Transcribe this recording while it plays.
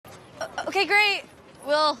Okay, great.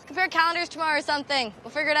 We'll compare calendars tomorrow or something.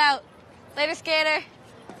 We'll figure it out. Later, skater.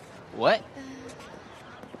 What?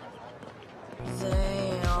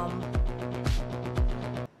 Damn.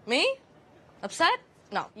 Me? Upset?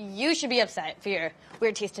 No, you should be upset for your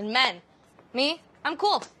weird taste in men. Me? I'm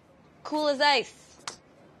cool. Cool as ice.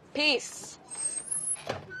 Peace.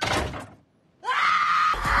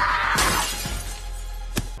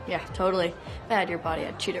 Yeah, totally. If I had your body,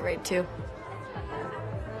 I'd cheat at rape too.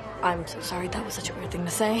 I'm so sorry, that was such a weird thing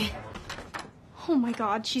to say. Oh my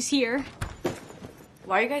God, she's here.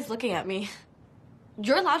 Why are you guys looking at me?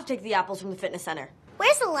 You're allowed to take the apples from the fitness center.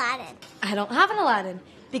 Where's Aladdin? I don't have an Aladdin,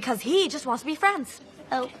 because he just wants to be friends.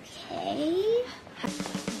 Okay.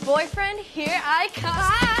 Boyfriend, here I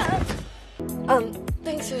come.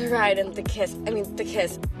 Thanks for the ride and the kiss.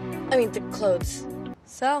 The clothes.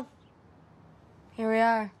 So, here we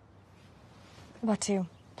are. About to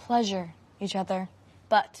pleasure each other.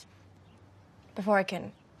 But, before I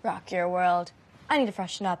can rock your world, I need to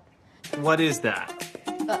freshen up. What is that?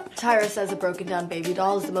 Tyra says a broken down baby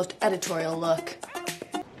doll is the most editorial look.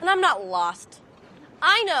 And I'm not lost.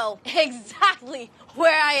 I know exactly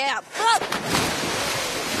where I am.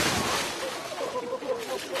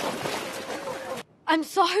 I'm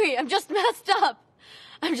sorry, I'm just messed up.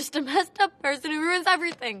 I'm just a messed up person who ruins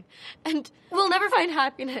everything. And will never find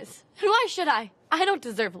happiness. And why should I? I don't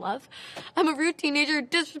deserve love. I'm a rude teenager who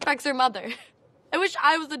disrespects her mother. I wish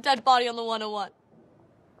I was a dead body on the 101.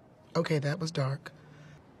 Okay, that was dark.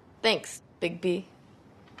 Thanks, Big B.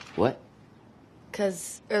 What?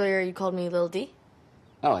 'Cause earlier you called me Lil D.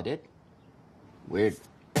 Oh, I did? Weird.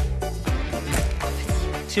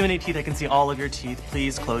 Too many teeth, I can see all of your teeth.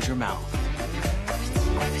 Please close your mouth.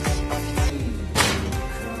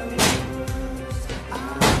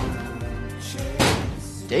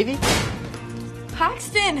 Davy?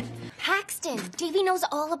 Paxton! Paxton. Davy knows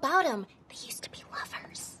all about him. They used to be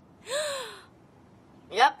lovers.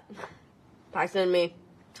 Yep. Paxton and me.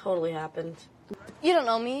 Totally happened. You don't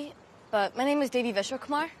know me, but my name is Devi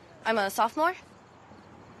Vishwakumar. I'm a sophomore.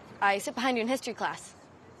 I sit behind you in history class.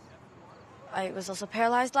 I was also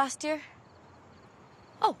paralyzed last year.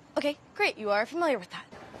 Oh, okay, great. You are familiar with that.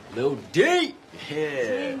 Lil D!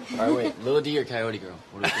 Yeah. All right, wait. Lil D or Coyote Girl?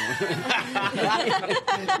 What are we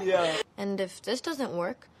doing? Yeah. And if this doesn't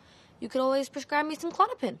work, you could always prescribe me some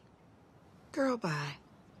Klonopin. Girl, bye.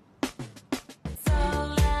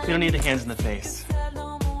 We don't need the hands in the face.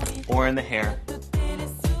 Or in the hair.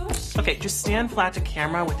 Okay, just stand flat to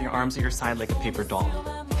camera with your arms at your side like a paper doll.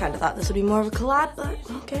 Kinda thought this would be more of a collab, but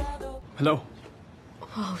okay. Hello.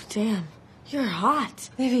 Oh, damn. You're hot.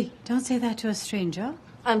 Devi, don't say that to a stranger.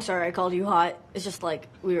 I'm sorry I called you hot. It's just like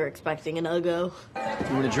we were expecting an Uggo.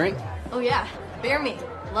 You want a drink? Oh, yeah. Bear me.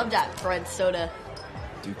 Love that red soda.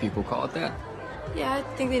 Do people call it that? Yeah, I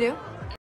think they do.